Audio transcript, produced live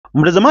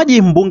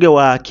Mtazamaji, mbunge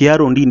wa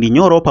Kiaru Ndindi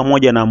Nyoro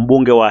pamoja na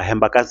mbunge wa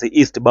Embakasi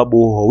East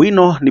Babu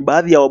Owino ni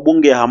baadhi ya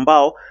wabunge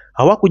ambao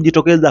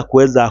hawakujitokeza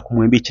kuweza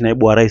kumwimbichi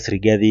naibu wa rais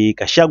Rigathi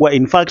Gachagua.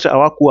 In fact,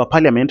 hawakuwa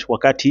parliament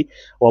wakati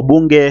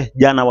wabunge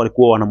jana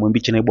walikuwa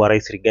wanamwimbichi naibu wa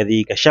rais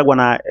Rigathi Gachagua,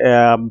 na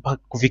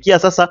kufikia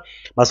sasa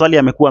maswali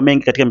yamekuwa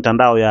mengi katika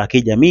mitandao ya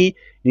kijamii.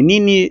 Ni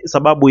nini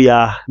sababu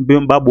ya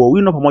Babu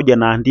Owino pamoja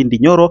na Ndindi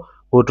Nyoro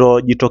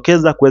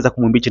kutojitokeza kuweza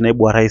kumwimbichi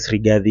naibu wa rais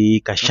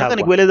Rigathi Gachagua?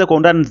 Nataka nikueleze kwa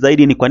undani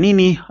zaidi ni kwa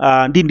nini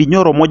Ndindi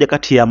Nyoro, moja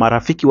kati ya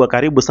marafiki wa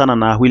karibu sana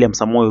na William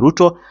Samoei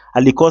Ruto,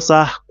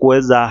 alikosa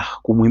kuweza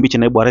kumwimbichi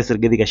naibu wa rais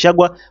Rigathi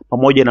Gachagua,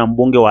 pamoja na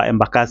mbunge wa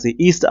Embakasi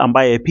East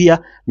ambaye pia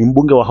ni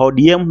mbunge wa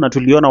ODM, na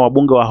tuliona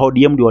wabunge wa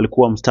ODM ndio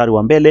walikuwa mstari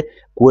wa mbele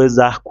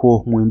kuweza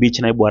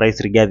kumwimbichi naibu wa rais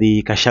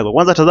Rigathi Gachagua.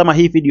 Kwanza tazama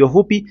hii video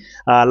fupi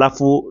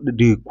alafu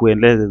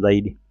kuendeleza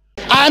zaidi.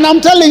 And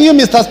I'm telling you,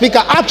 Mr.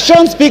 Speaker,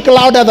 actions speak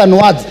louder than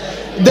words.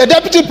 The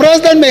Deputy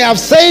President may have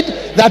said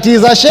that he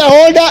is a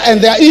shareholder and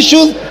there are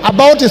issues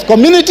about his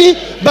community,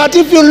 but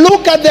if you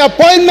look at the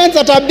appointments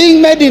that are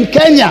being made in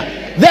Kenya,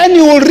 then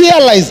you will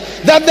realize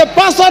that the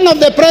person of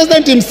the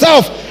President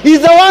himself is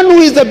the one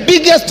who is the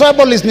biggest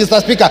troublist, Mr.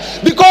 Speaker,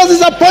 because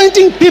he's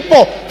appointing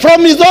people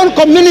from his own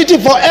community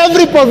for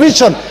every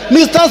provision.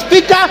 Mr.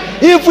 Speaker,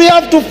 if we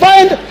have to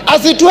find a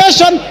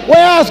situation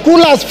where a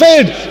school has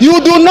failed, you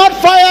do not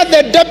fire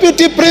the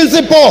deputy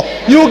principal,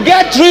 you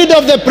get rid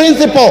of the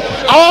principal.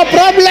 Our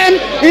problem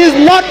is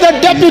not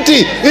the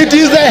deputy, it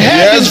is the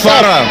head. Yes,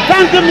 Farah.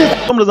 Thank you,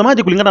 Mr.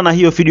 Mtazamaji, kulingana na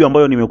hiyo video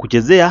ambayo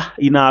nimekuchezea,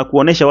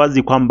 inakuonesha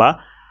wazi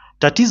kwamba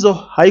tatizo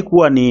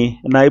haikuwa ni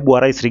naibu wa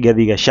rais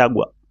Rigathi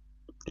Gachagua.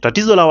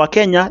 Tatizo la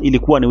Wakenya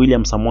ilikuwa ni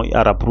William Samoei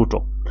Arap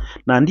Ruto.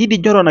 Na Ndindi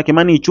Nyoro na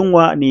Kimani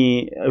Ichung'wah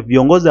ni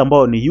viongozi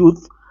ambao ni youth,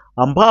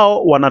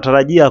 ambao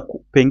wanatarajia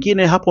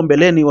pengine hapo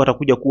mbeleni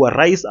watakuja kuwa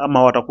rais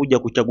ama watakuja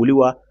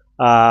kuchaguliwa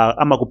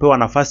ama kupewa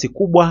nafasi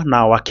kubwa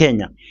na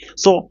Wakenya.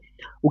 So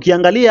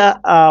ukiangalia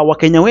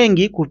Wakenya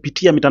wengi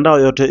kupitia mitandao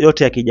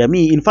yote ya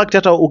kijamii, in fact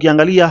hata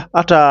ukiangalia,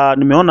 hata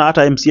nimeona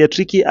hata MCA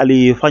Tricky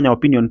alifanya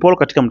opinion poll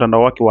katika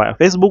mtandao wake wa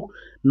Facebook,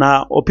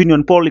 na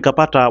opinion poll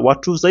ikapata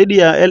watu zaidi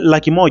ya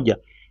 100,000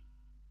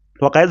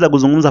 wakaweza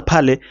kuzungumza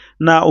pale,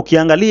 na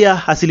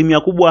ukiangalia asilimia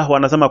kubwa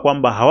wanasema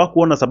kwamba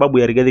hawakuona sababu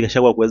ya Rigathi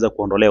Gachagua kuweza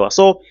kuondolewa.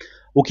 So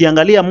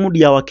ukiangalia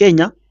mudi ya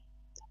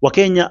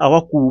Wakenya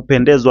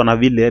hawakupendezwa na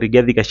vile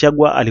Rigathi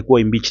Gachagua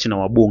alikuwa impeached na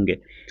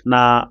wabunge,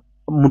 na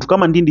mtu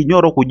kama Ndindi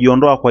Nyoro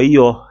kujiondoa kwa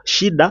hiyo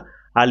shida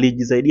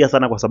alijisaidia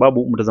sana, kwa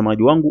sababu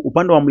mtazamaji wangu,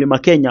 upande wa Mlima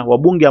Kenya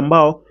wabunge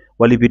ambao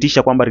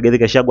walipitisha kwamba Rigathi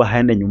Gachagua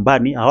haende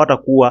nyumbani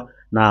hawatakuwa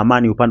na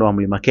amani upande wa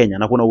Mlima Kenya,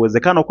 na kuna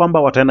uwezekano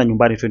kwamba wataenda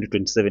nyumbani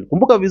 2027.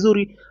 Kumbuka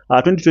vizuri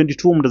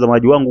 2022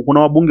 mtazamaji wangu, kuna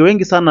wabunge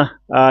wengi sana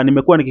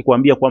nimekuwa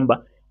nikikwambia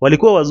kwamba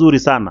walikuwa wazuri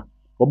sana.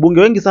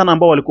 Wabunge wengi sana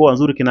ambao walikuwa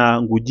wazuri,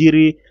 kina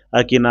Ngujiri,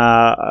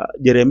 kina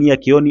Jeremia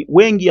Kioni,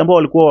 wengi ambao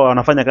walikuwa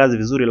wanafanya kazi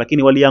vizuri,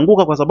 lakini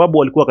walianguka kwa sababu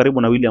walikuwa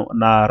karibu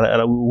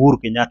na Uhuru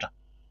Kenyatta.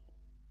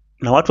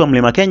 Na watu wa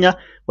Mlima Kenya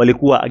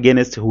walikuwa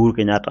against Uhuru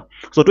Kenyatta.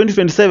 So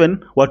 2027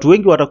 watu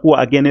wengi watakuwa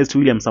against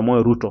William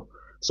Samoei Ruto.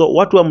 So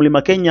watu wa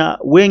Mlima Kenya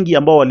wengi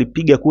ambao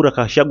walipiga kura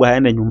Gachagua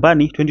haende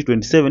nyumbani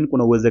 2027,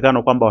 kuna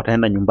uwezekano kwamba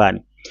wataenda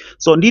nyumbani.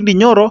 So Ndindi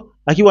Nyoro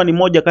akiwa ni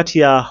moja kati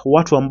ya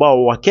watu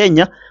ambao wa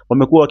Kenya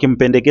wamekuwa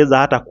wakimpendekeza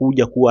hata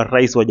kuja kuwa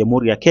rais wa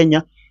Jamhuri ya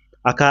Kenya,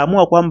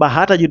 akaamua kwamba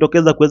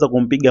hatajitokeza kuweza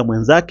kumpiga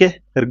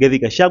mwenzake Rigathi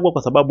Gachagua,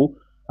 kwa sababu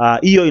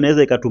hiyo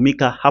inaweza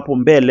ikatumika hapo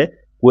mbele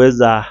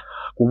kuweza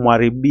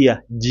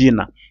kumharibia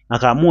jina.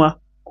 Akaamua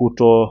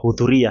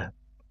kutohudhuria.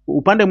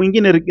 Upande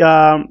mwingine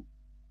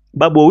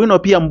Babu Owino,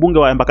 pia mbunge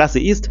wa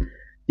Embakasi East,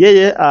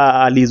 yeye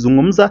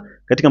alizungumza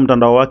katika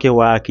mtandao wake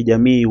wa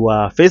kijamii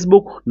wa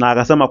Facebook, na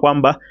akasema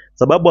kwamba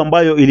sababu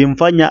ambayo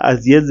ilimfanya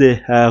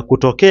aziweze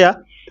kutokea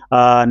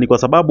ni kwa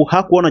sababu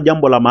hakuona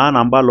jambo la maana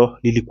ambalo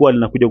lilikuwa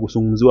linakuja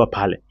kuzungumziwa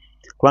pale.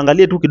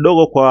 Kuangalia tu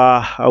kidogo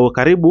kwa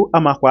karibu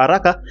ama kwa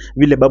haraka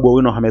vile Babu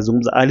Owino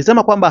amezungumza,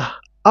 alisema kwamba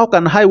how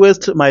can I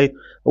waste my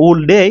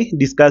whole day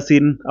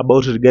discussing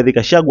about Rigathi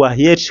Gachagua,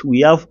 yet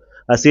we have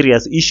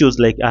serious issues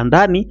like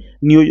Ndani,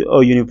 new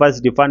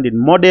university funding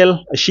model,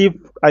 cheap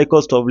high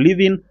cost of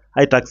living,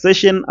 high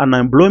taxation,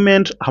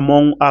 unemployment,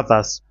 among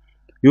others.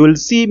 You will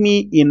see me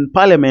in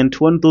parliament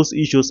when those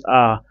issues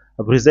are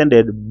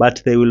presented,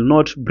 but they will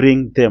not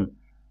bring them.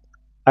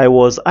 I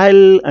was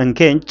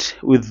engaged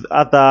with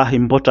other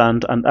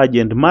important and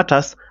urgent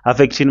matters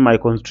affecting my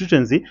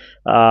constituency.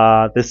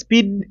 The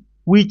speed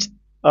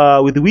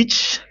with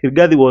which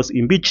Rigathi was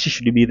impeached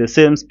should be the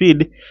same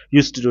speed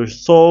used to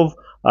solve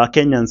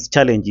Kenyans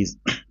challenges.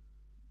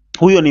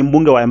 Huyo ni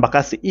mbunge wa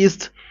Embakasi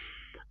East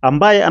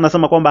ambaye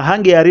anasema kwamba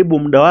hangeharibu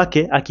muda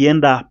wake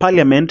akienda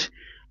parliament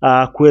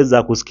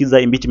kuweza kusikiza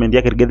impeachment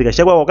yake Rigathi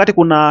Gachagua, wakati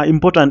kuna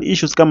important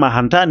issues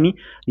kama Ndani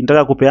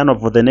inataka kupeana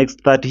for the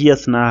next 30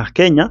 years na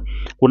Kenya.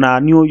 Kuna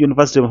new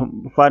university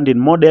funding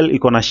model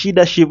iko na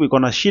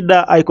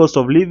shida, high cost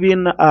of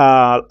living,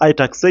 high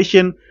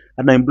taxation,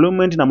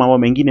 unemployment na mambo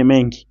mengine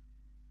mengi.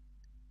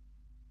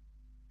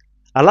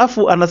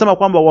 Alafu anasema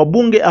kwamba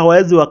wabunge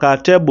hawawezi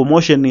wakatable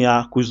motion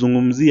ya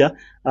kuzungumzia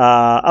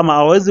ama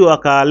hawawezi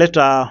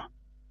wakaleta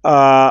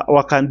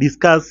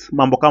wakadiscuss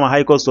mambo kama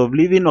high cost of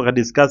living,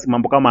 wakadiscuss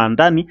mambo kama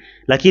ndani,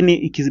 lakini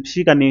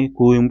ikifika ni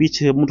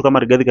kuimpeach mtu kama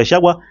Rigathi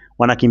Gachagua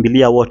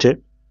wanakimbilia wote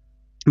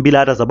bila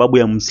hata sababu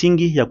ya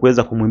msingi ya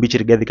kuweza kumwimpeach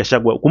Rigathi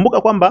Gachagua.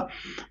 Kumbuka kwamba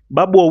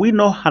Babu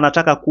Owino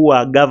anataka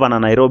kuwa governor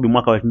Nairobi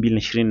mwaka wa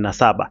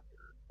 2027.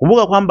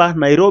 Kumbuka kwamba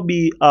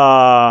Nairobi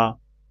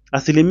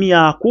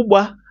asilimia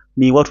kubwa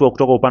ni watu wa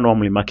kutoka upande wa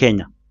Mlima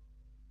Kenya.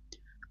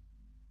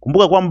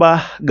 Kumbuka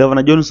kwamba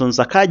Governor Johnson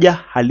Sakaja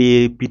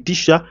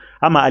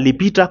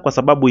alipita kwa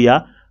sababu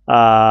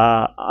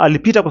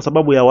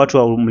ya watu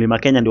wa Mlima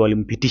Kenya ndio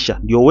walimpitisha.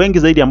 Ndio wengi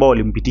zaidi ambao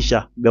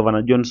walimpitisha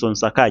Governor Johnson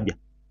Sakaja.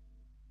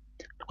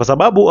 Kwa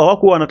sababu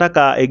hawakuwa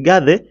wanataka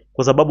Egathe,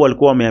 kwa sababu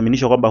walikuwa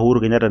wameaminishwa kwamba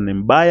Uhuru Kenyatta ni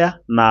mbaya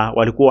na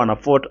walikuwa wana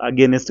vote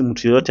against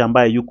mtu yote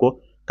ambaye yuko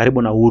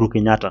karibu na Uhuru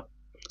Kenyatta.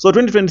 So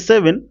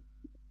 2027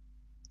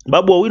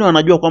 Babu Owino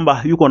anajua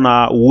kwamba yuko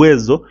na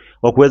uwezo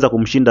wa kuweza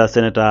kumshinda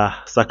Senator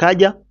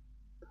Sakaja,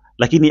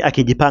 lakini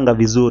akijipanga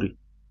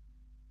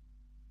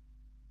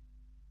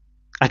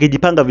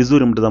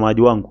vizuri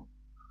mtazamaji wangu.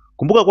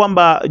 Kumbuka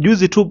kwamba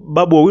juzi tu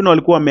Babu Owino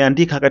alikuwa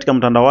ameandika katika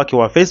mtandao wake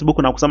wa Facebook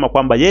na kusema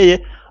kwamba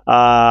yeye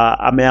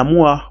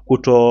ameamua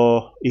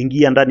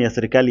kutoingia ndani ya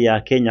serikali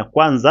ya Kenya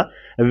Kwanza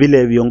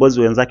vile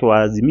viongozi wenzake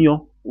wa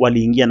Azimio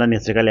waliingia ndani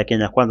ya serikali ya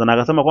Kenya Kwanza, na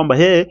akasema kwamba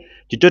yeye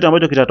chochote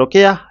ambacho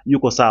kitatokea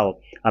yuko sawa.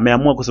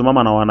 Ameamua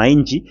kusimama na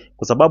wananchi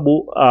kwa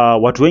sababu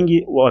watu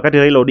wengi wakati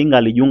Raila Odinga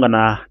alijiunga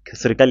na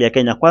serikali ya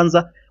Kenya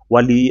Kwanza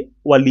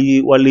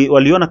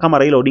waliona kama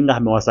Raila Odinga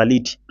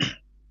amewasaliti.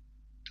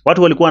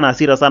 Watu walikuwa na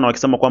hasira sana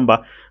wakisema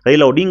kwamba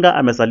Raila Odinga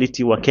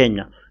amesaliti wa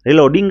Kenya.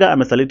 Raila Odinga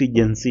amesaliti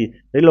Gen Z.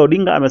 Raila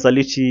Odinga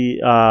amesaliti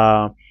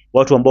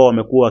watu ambao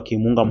wamekuwa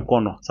wakimuunga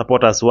mkono,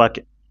 supporters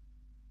wake.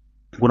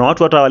 Kuna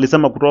watu hata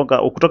walisema kutoka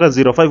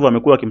 05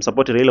 wamekuwa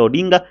wakimsupport Raila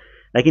Odinga,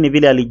 lakini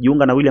vile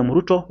alijiunga na William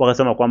Ruto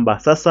wakasema kwamba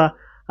sasa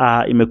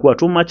imekuwa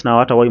too much na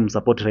hata wao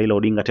msupport Raila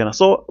Odinga tena.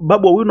 So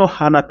Babu Owino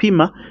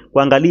anapima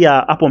kuangalia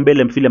hapo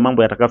mbele vile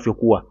mambo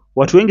yatakavyokuwa.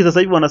 Watu wengi sasa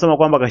hivi wanasema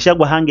kwamba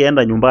Gachagua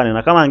hangeenda nyumbani,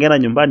 na kama angeenda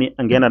nyumbani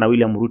angeenda na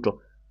William Ruto.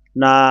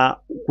 Na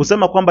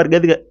kusema kwamba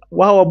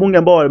wao wabunge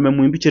ambao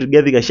wamemwimpeach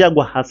Rigathi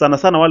Gachagua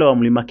sana wale wa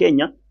Mlima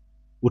Kenya,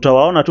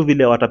 utawaona tu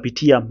vile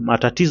watapitia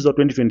matatizo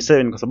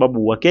 2027 kwa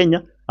sababu wa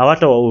Kenya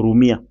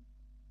hawatawahurumia.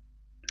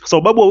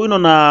 So Babu Owino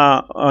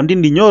na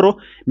Ndindi Nyoro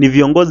ni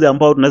viongozi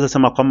ambao tunaweza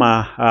sema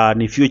kama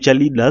ni future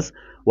leaders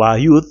wa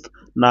youth,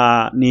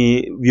 na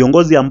ni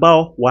viongozi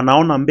ambao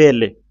wanaona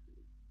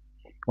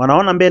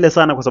mbele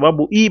sana, kwa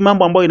sababu hii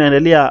mambo ambayo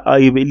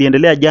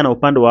iliendelea jana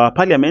upande wa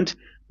parliament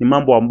ni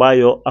mambo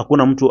ambayo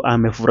hakuna mtu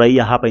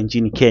amefurahia hapa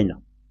nchini Kenya.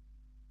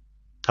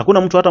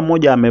 Hakuna mtu hata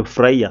mmoja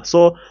amefurahia.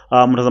 So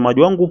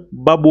mtazamaji wangu,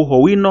 Babu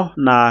Owino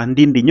na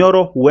Ndindi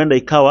Nyoro huenda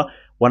ikawa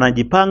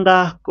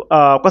wanajipanga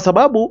kwa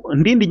sababu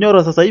Ndindi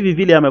Nyoro sasa hivi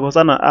vile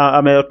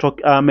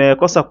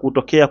amekosa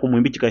kutokea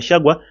kumwimpeach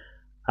Gachagua,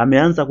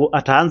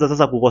 ataanza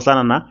sasa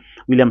kukosana na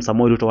William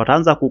Samoei Ruto.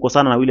 Wataanza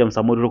kukosana na William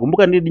Samoei Ruto.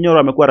 Kumbuka Ndindi Nyoro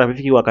amekuwa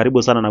rafiki wa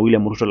karibu sana na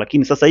William Ruto,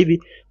 lakini sasa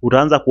hivi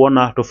utaanza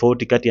kuona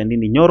tofauti kati ya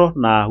Ndindi Nyoro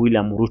na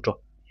William Ruto.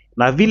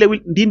 Na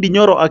vile Ndindi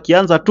Nyoro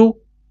akianza tu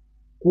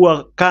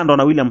kuwa kando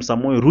na William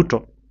Samoei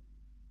Ruto,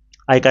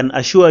 I can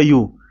assure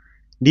you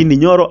Ndindi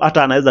Nyoro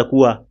hata anaweza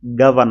kuwa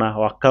governor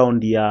wa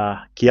kaunti ya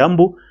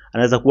Kiambu,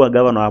 anaweza kuwa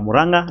governor wa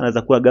Murang'a,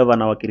 anaweza kuwa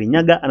governor wa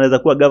Kirinyaga, anaweza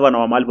kuwa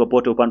governor wa mahali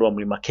popote upande wa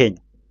Mlima Kenya,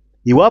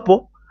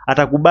 iwapo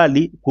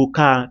atakubali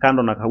kukaa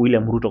kando na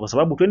William Ruto, kwa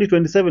sababu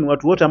 2027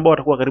 watu wote ambao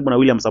watakuwa karibu na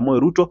William Samoei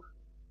Ruto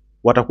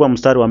watakuwa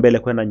mstari wa mbele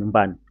kwenda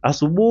nyumbani.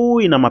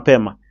 Asubuhi na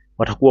mapema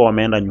watakuwa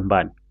wameenda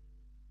nyumbani.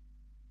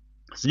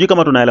 Sijui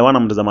kama tunaelewana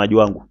mtazamaji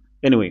wangu.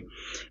 Anyway,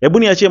 hebu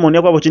niachie maoni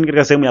yako hapo chini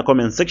katika sehemu ya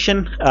comment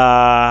section.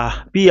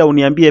 Pia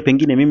uniambie,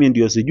 pengine mimi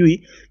ndio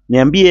sijui,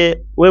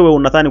 niambie wewe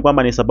unadhani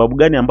kwamba ni sababu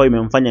gani ambayo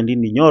imemfanya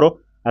Ndindi Nyoro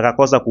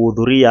akakosa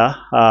kuhudhuria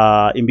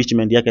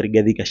impeachment yake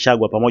Rigathi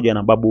Gachagua pamoja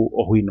na Babu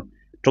Owino.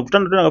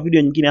 Tutakutana tena kwa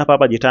video nyingine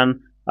hapa Jetan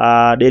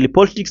Daily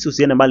Politics.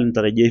 Usiende mbali,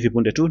 nitarejea hivi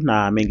punde tu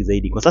na mengi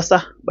zaidi. Kwa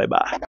sasa, bye bye.